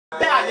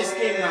at this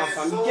game now,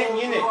 fam. You get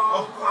me in it.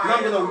 Oh, now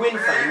I'm gonna win,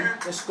 fam.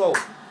 Let's go. Oh,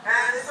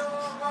 it's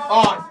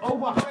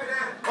over.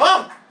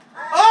 Oh!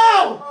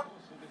 Oh!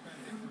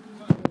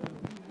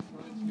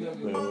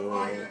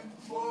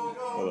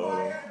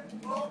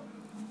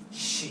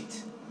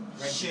 Shit.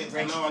 Shit.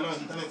 I know.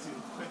 He done it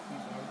too quickly,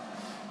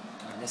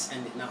 fam. Let's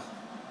end it now.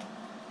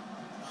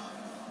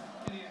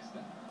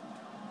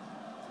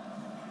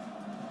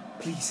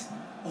 Please.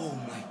 Oh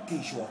my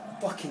gosh, you are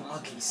fucking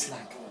ugly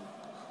slag.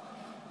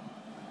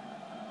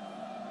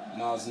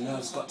 Miles,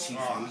 nerves got you,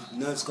 fam.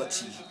 Nerves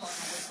got you.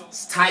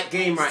 It's a tight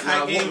game right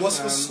now. What's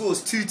the score?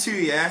 It's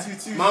 2-2, yeah?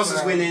 2-2. Miles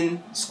is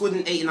winning. Scored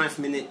in 89th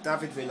minute.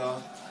 David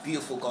Villa.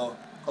 Beautiful goal.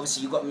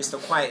 Obviously, you got Mr.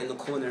 Quiet in the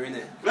corner,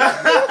 innit?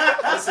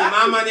 Listen,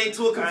 my man ain't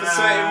talking for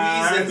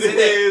certain reasons,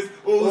 innit?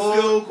 All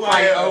still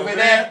quiet over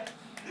there.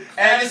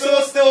 And it's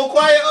all still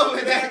quiet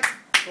over there.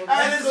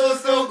 And it's all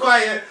still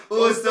quiet.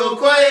 All still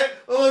quiet.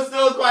 All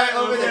still quiet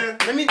over there.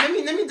 Let me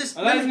just...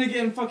 I like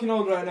getting fucking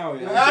old right now,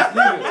 yeah? Just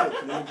leave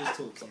it. Let me just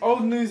talk to you.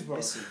 Old news, bro.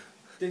 Listen.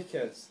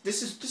 Dickheads.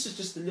 This is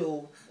just a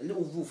little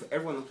rule for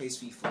everyone who plays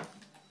FIFA.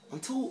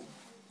 Until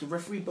the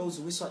referee blows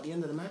the whistle at the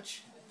end of the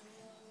match,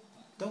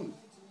 don't.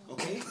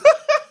 Okay?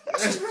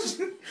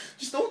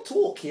 just don't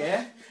talk,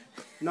 yeah?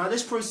 Now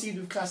let's proceed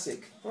with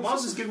classic.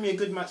 Miles has given me a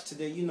good match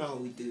today. You know how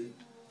we do.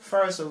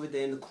 Ferris over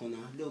there in the corner,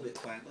 a little bit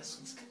quiet. Let's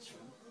catch him.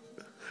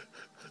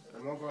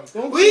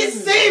 We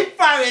see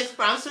Ferris,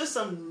 fam. Show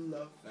some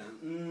love,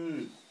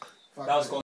 fam. That was